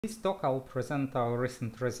In this talk, I'll present our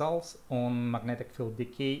recent results on magnetic field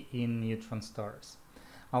decay in neutron stars.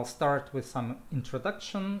 I'll start with some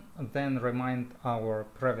introduction, then remind our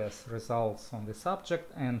previous results on the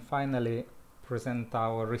subject, and finally present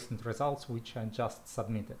our recent results, which I just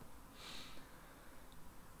submitted.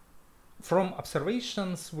 From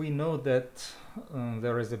observations, we know that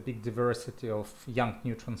there is a big diversity of young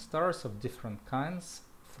neutron stars of different kinds,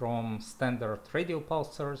 from standard radio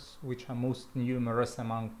pulsars, which are most numerous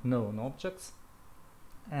among known objects,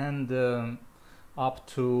 and up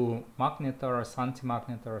to magnetars,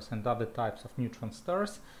 antimagnetars, and other types of neutron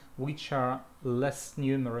stars, which are less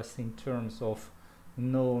numerous in terms of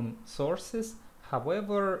known sources.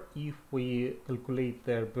 However, if we calculate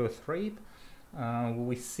their birth rate,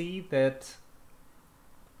 we see that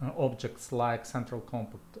objects like central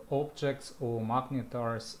compact objects or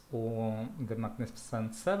magnetars or the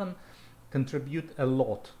Magnificent Seven contribute a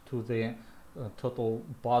lot to the total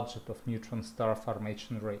budget of neutron star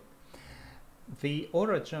formation rate. The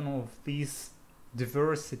origin of this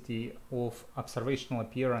diversity of observational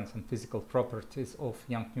appearance and physical properties of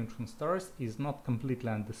young neutron stars is not completely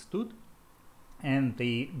understood, and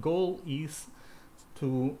the goal is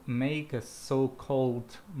to make a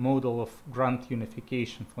so-called model of grand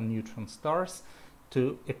unification for neutron stars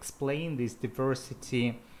to explain this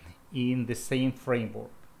diversity in the same framework.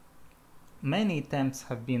 Many attempts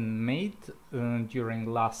have been made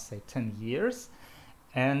during last, say, 10 years,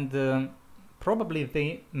 and probably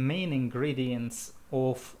the main ingredients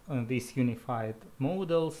of these unified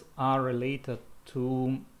models are related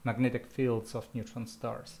to magnetic fields of neutron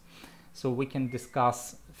stars. So we can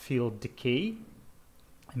discuss field decay,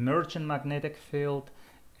 emergent magnetic field,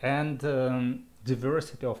 and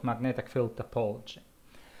diversity of magnetic field topology.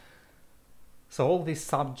 So all these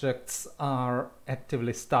subjects are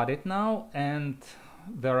actively studied now, and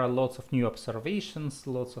there are lots of new observations,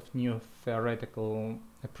 lots of new theoretical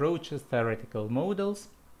approaches, theoretical models.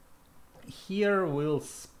 Here we'll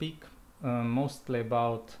speak mostly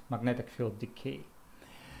about magnetic field decay.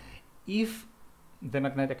 If the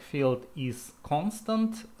magnetic field is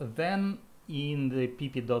constant, then in the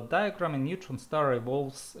PP dot diagram, a neutron star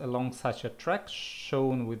evolves along such a track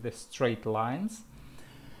shown with the straight lines,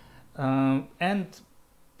 and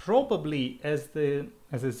probably as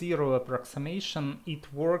a zero approximation,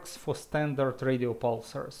 it works for standard radio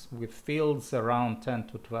pulsars with fields around 10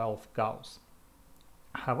 to 12 Gauss.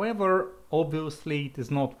 However, obviously it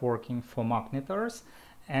is not working for magnetars,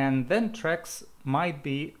 and then tracks might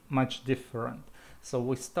be much different. So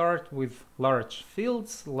we start with large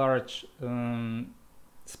fields, large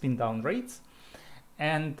spin down rates,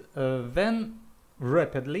 and then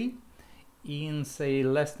rapidly, in say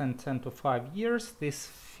less than 10 to 5 years, these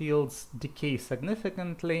fields decay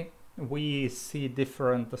significantly. We see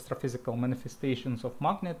different astrophysical manifestations of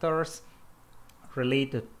magnetars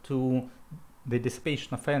related to the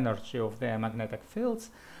dissipation of energy of their magnetic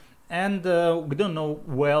fields. And we don't know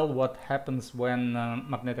well what happens when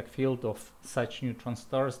magnetic field of such neutron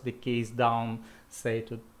stars decays down, say,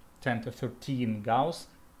 to 10 to 13 Gauss,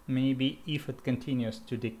 maybe if it continues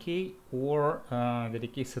to decay, or the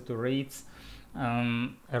decay saturates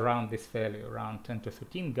around this value, around 10 to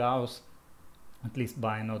 13 Gauss, at least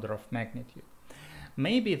by an order of magnitude.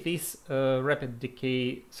 Maybe this rapid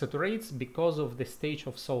decay saturates because of the stage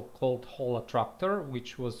of so-called Hall attractor,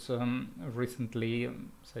 which was recently,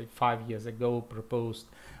 say 5 years ago, proposed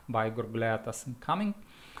by Gurguliatas and Cumming.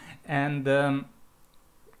 And from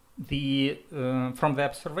the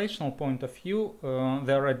observational point of view,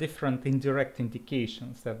 there are different indirect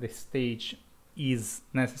indications that this stage is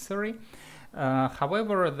necessary.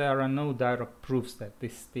 However, there are no direct proofs that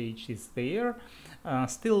this stage is there.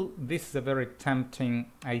 Still, this is a very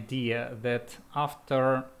tempting idea that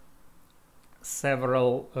after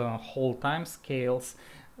several Hall time scales,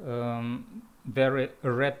 very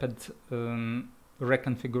rapid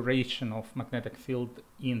reconfiguration of magnetic field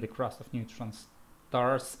in the crust of neutron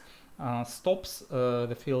stars stops.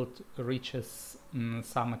 The field reaches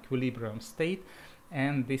some equilibrium state,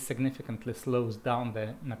 and this significantly slows down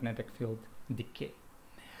the magnetic field decay.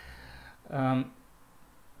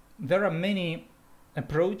 There are many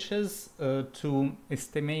approaches to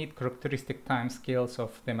estimate characteristic timescales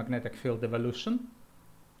of the magnetic field evolution,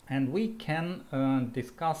 and we can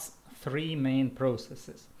discuss three main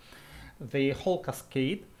processes. The Hall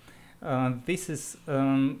cascade. This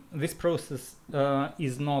process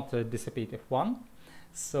is not a dissipative one.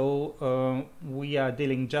 So we are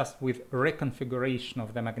dealing just with reconfiguration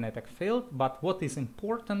of the magnetic field, but what is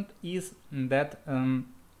important is that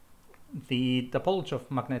the topology of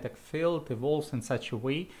magnetic field evolves in such a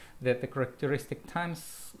way that the characteristic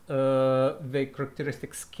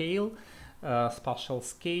scale, spatial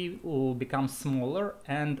scale, will become smaller,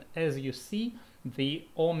 and as you see, the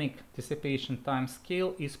ohmic dissipation time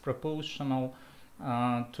scale is proportional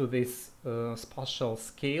to this spatial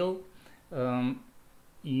scale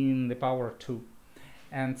in the power 2.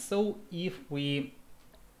 And so if we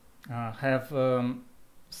have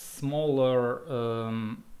smaller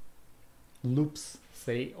loops,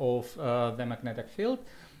 say, of the magnetic field,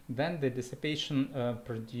 then the dissipation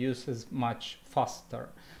produces much faster.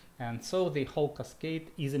 And so the whole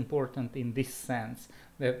cascade is important in this sense,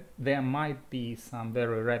 that there might be some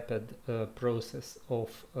very rapid process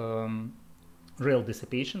of real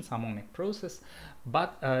dissipation, some Omic process,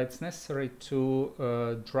 but it's necessary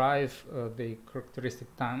to drive the characteristic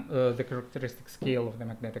scale of the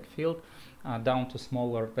magnetic field down to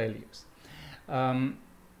smaller values.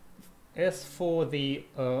 As for the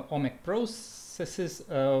Omic processes,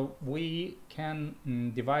 we can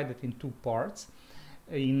divide it in two parts.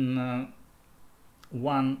 In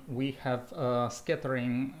one, we have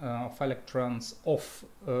scattering of electrons of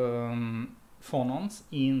phonons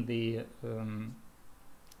in the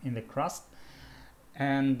crust,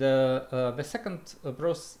 and the second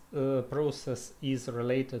process is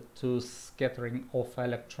related to scattering of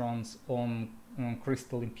electrons on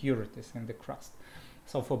crystal impurities in the crust.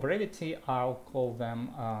 So for brevity, I'll call them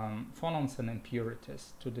phonons and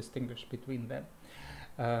impurities to distinguish between them.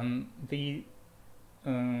 The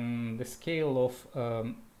scale of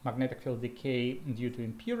magnetic field decay due to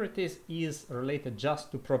impurities is related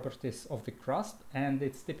just to properties of the crust, and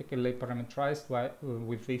it's typically parameterized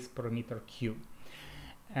with this parameter Q.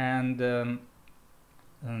 And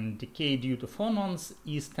decay due to phonons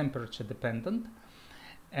is temperature dependent,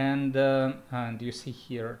 and you see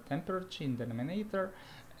here temperature in the denominator,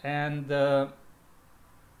 and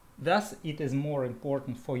thus it is more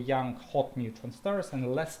important for young hot neutron stars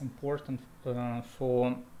and less important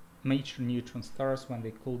for mature neutron stars when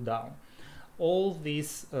they cool down. All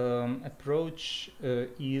this approach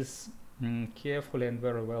is carefully and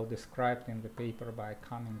very well described in the paper by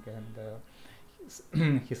Cumming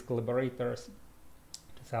and his collaborators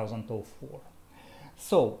 2004.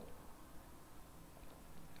 So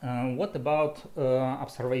what about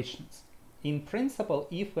observations? In principle,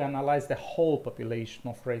 if we analyze the whole population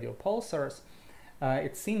of radio pulsars,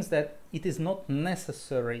 it seems that it is not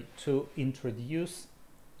necessary to introduce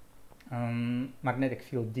magnetic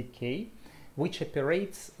field decay, which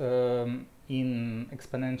operates in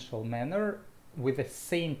exponential manner with the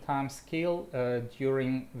same time scale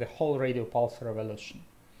during the whole radio pulsar evolution.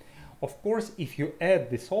 Of course, if you add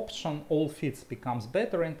this option, all fits becomes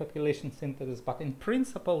better in population synthesis, but in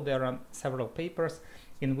principle there are several papers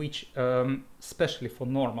in which, especially for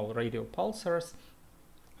normal radio pulsars,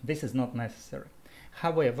 this is not necessary.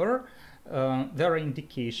 However, there are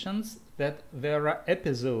indications that there are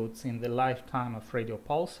episodes in the lifetime of radio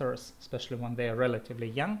pulsars, especially when they are relatively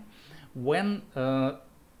young, when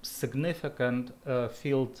significant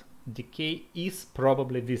field decay is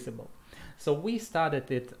probably visible. So we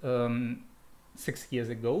studied it 6 years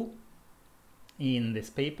ago in this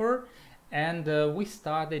paper, and we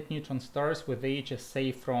studied neutron stars with ages,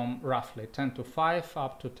 say, from roughly 10 to 5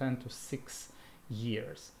 up to 10 to 6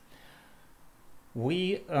 years.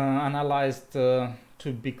 We analyzed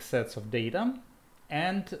 2 big sets of data,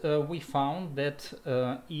 and we found that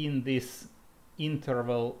in this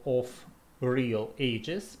interval of real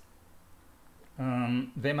ages,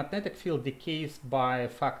 the magnetic field decays by a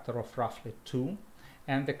factor of roughly 2,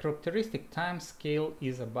 and the characteristic time scale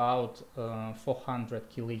is about 400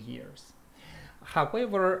 kiloyears.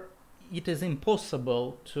 However, it is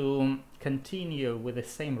impossible to continue with the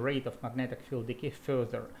same rate of magnetic field decay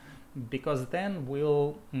further, because then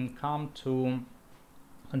we'll come to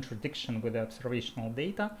contradiction with the observational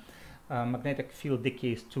data. Magnetic field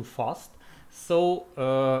decay is too fast, so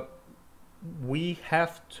we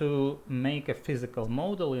have to make a physical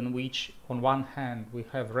model in which, on one hand, we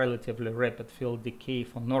have relatively rapid field decay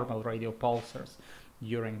for normal radio pulsars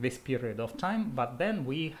during this period of time, but then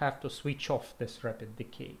we have to switch off this rapid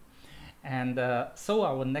decay. And so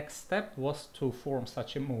our next step was to form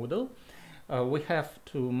such a model. We have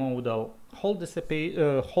to model whole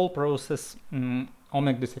process,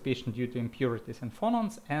 Omic dissipation due to impurities and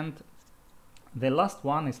phonons, and the last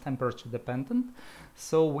one is temperature dependent.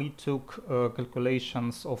 So we took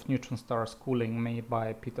calculations of neutron stars cooling made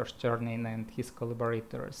by Peter Sternin and his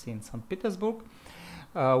collaborators in St. Petersburg.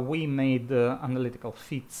 We made analytical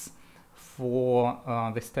fits for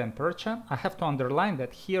this temperature. I have to underline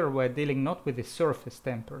that here we're dealing not with the surface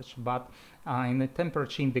temperature, but in the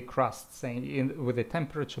temperature in the crust, say with the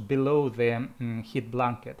temperature below the heat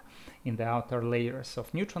blanket in the outer layers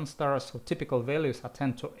of neutron stars. So typical values are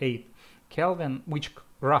 10 to 8 Kelvin, which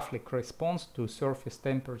roughly corresponds to surface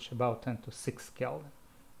temperature about 10 to 6 Kelvin.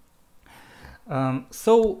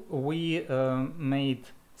 So we made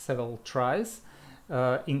several tries,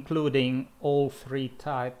 including all three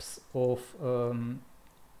types of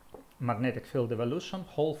magnetic field evolution,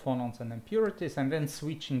 whole phonons and impurities, and then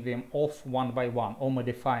switching them off one by one or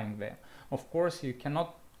modifying them. Of course, you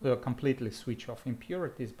cannot completely switch off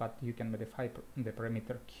impurities, but you can modify the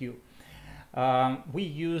parameter Q. We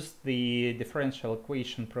used the differential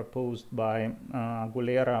equation proposed by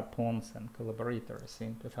Aguilera, Pons, and collaborators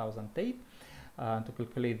in 2008 to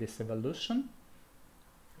calculate this evolution.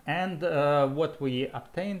 And what we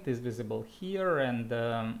obtained is visible here, and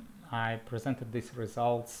I presented these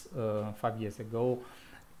results 5 years ago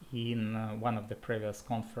in one of the previous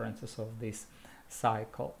conferences of this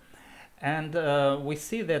cycle. And we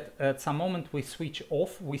see that at some moment we switch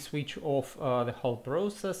off the whole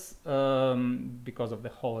process because of the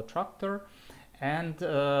Hall attractor, and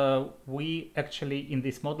we actually in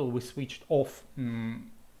this model we switched off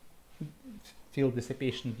field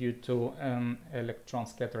dissipation due to electron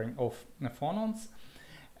scattering of phonons,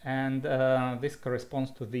 and this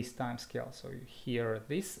corresponds to this time scale. So here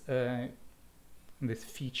this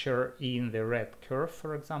feature in the red curve,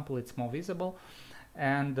 for example, it's more visible,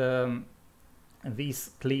 and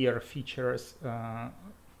these clear features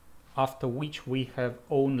after which we have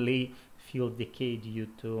only field decay due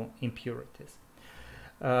to impurities.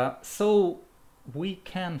 So we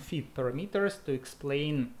can feed parameters to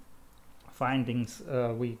explain findings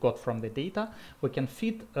we got from the data. We can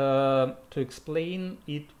feed to explain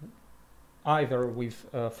it either with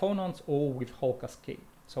phonons or with whole cascade.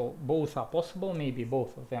 So both are possible, maybe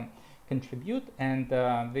both of them contribute, and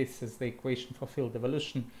this is the equation for field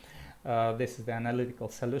evolution. This is the analytical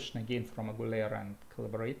solution again from Aguilera and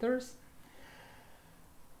collaborators.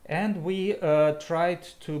 And we tried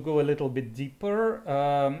to go a little bit deeper,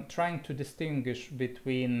 trying to distinguish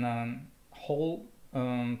between whole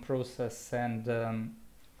process and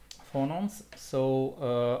phonons.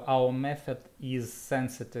 So our method is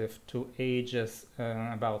sensitive to ages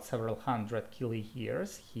about several hundred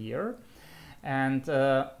kiloyears here, and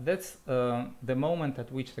that's the moment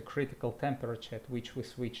at which the critical temperature at which we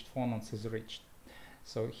switched phonons is reached.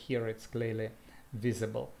 So here it's clearly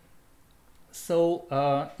visible.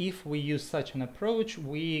 So if we use such an approach,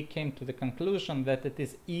 we came to the conclusion that it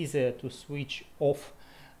is easier to switch off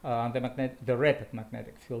the rapid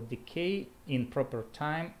magnetic field decay in proper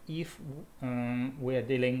time if we are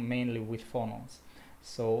dealing mainly with phonons.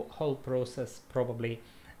 So whole process probably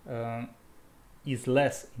is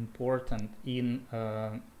less important in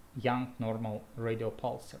young normal radio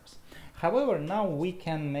pulsars. However, now we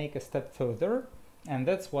can make a step further, and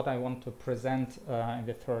that's what I want to present in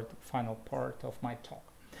the third final part of my talk.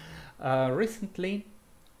 Recently,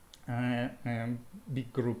 a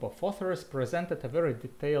big group of authors presented a very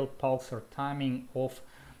detailed pulsar timing of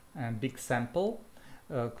a big sample,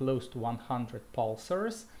 close to 100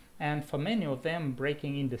 pulsars, and for many of them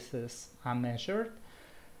breaking indices are measured,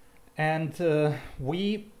 and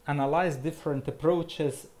we analyzed different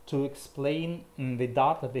approaches to explain the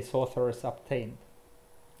data these authors obtained.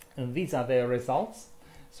 And these are their results.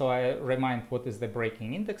 So I remind what is the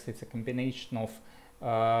breaking index. It's a combination of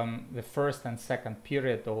the first and second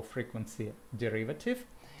period of frequency derivative.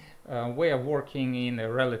 We are working in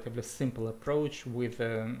a relatively simple approach with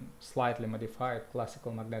a slightly modified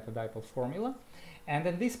classical magnetodipole formula. And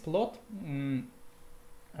in this plot,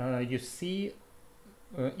 you see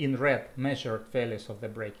in red measured values of the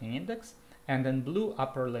breaking index, and in blue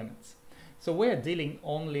upper limits. So we are dealing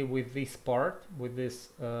only with this part, with these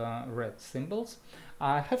red symbols.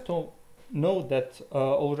 I have to note that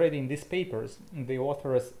already in these papers, the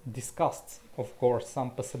authors discussed, of course,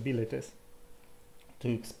 some possibilities to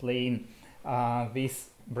explain these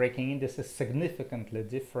breaking indices significantly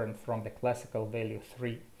different from the classical value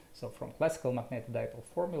 3. So from classical magnetodipole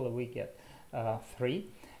formula, we get 3.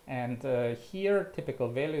 And here typical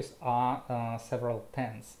values are several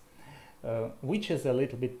tens, which is a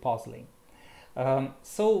little bit puzzling.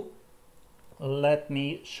 So let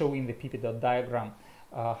me show in the pp dot diagram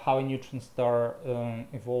how a neutron star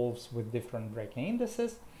evolves with different breaking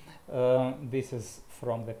indices. This is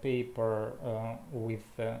from the paper with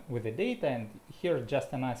the data, and here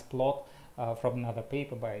just a nice plot from another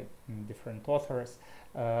paper by different authors,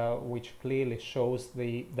 which clearly shows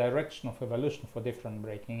the direction of evolution for different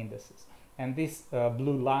breaking indices. and this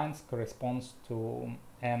blue lines corresponds to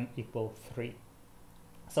n equal 3.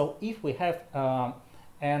 So if we have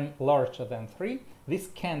n larger than 3, this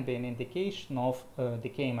can be an indication of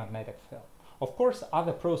decaying magnetic field. Of course,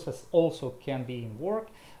 other processes also can be in work,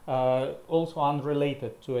 also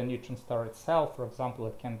unrelated to a neutron star itself. For example,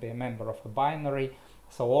 it can be a member of a binary,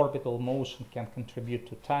 so orbital motion can contribute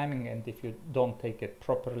to timing, and if you don't take it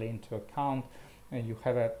properly into account, you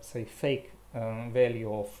have a, say, fake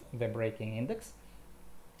value of the breaking index.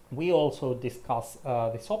 We also discuss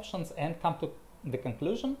these options and come to the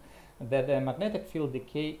conclusion that the magnetic field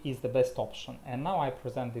decay is the best option, and now I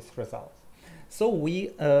present these results. So we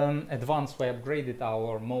upgraded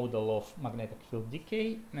our model of magnetic field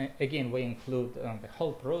decay. Again, we include the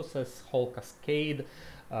whole process, whole cascade,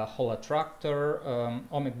 whole attractor,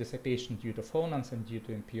 ohmic dissipation due to phonons and due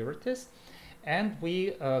to impurities. And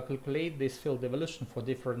we calculate this field evolution for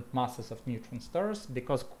different masses of neutron stars,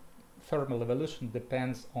 because thermal evolution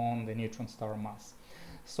depends on the neutron star mass.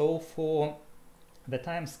 So for the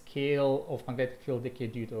time scale of magnetic field decay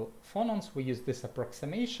due to phonons, we use this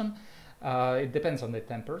approximation. It depends on the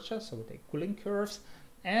temperature, so we take cooling curves,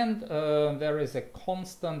 and there is a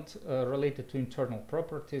constant related to internal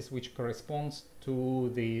properties which corresponds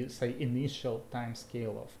to the, say, initial time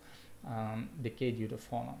scale of decay due to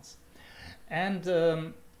phonons.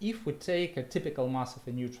 And if we take a typical mass of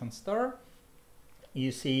a neutron star,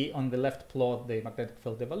 you see on the left plot the magnetic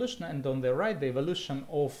field evolution, and on the right the evolution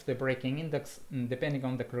of the breaking index depending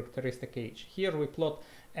on the characteristic age. Here we plot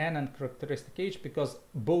n and characteristic age because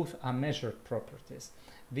both are measured properties.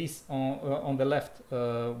 This on the left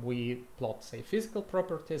we plot, say, physical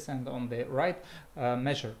properties, and on the right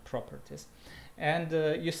measured properties. And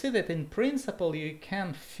you see that in principle you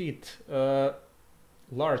can fit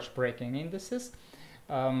large breaking indices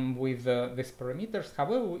with these parameters.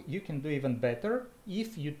 However, you can do even better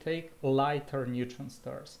if you take lighter neutron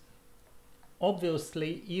stars.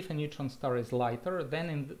 Obviously, if a neutron star is lighter, then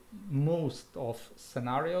in most of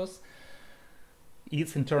scenarios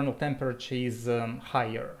its internal temperature is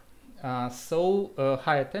higher.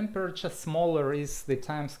 Higher temperature, smaller is the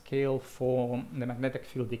time scale for the magnetic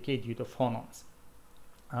field decay due to phonons.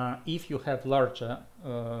 If you have larger,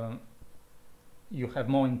 you have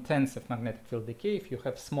more intensive magnetic field decay. If you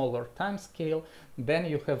have smaller time scale, then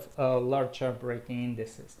you have larger breaking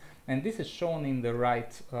indices. And this is shown in the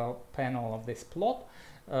right panel of this plot.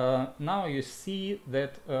 Now you see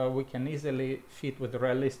that we can easily fit with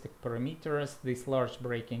realistic parameters these large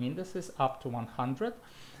breaking indices up to 100.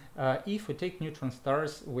 If we take neutron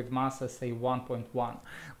stars with masses, say, 1.1,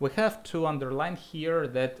 we have to underline here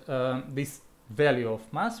that this value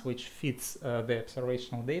of mass, which fits the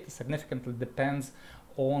observational data, significantly depends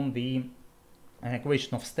on the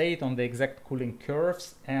equation of state, on the exact cooling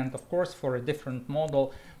curves, and of course for a different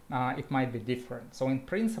model it might be different. So in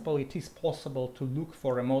principle it is possible to look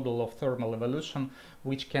for a model of thermal evolution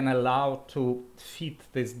which can allow to fit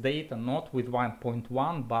this data not with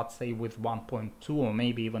 1.1 but say with 1.2 or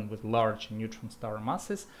maybe even with large neutron star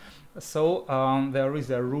masses. So there is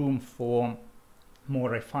a room for more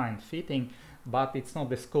refined fitting, but it's not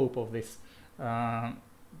the scope of this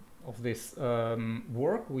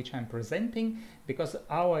work which I'm presenting, because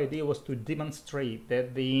our idea was to demonstrate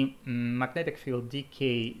that the magnetic field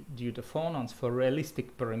decay due to phonons for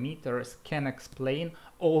realistic parameters can explain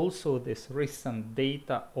also this recent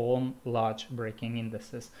data on large breaking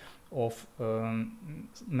indices of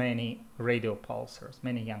many radio pulsars,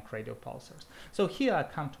 many young radio pulsars. So here I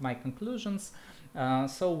come to my conclusions.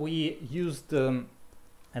 So we used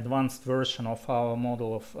advanced version of our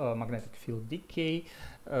model of magnetic field decay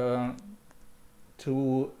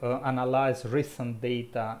to analyze recent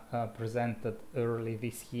data presented early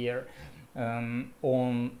this year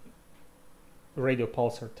on radio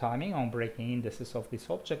pulsar timing, on breaking indices of these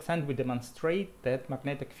objects, and we demonstrate that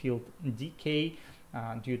magnetic field decay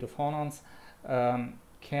due to phonons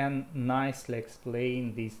can nicely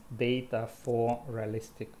explain this data for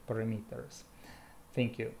realistic parameters.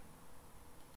 Thank you.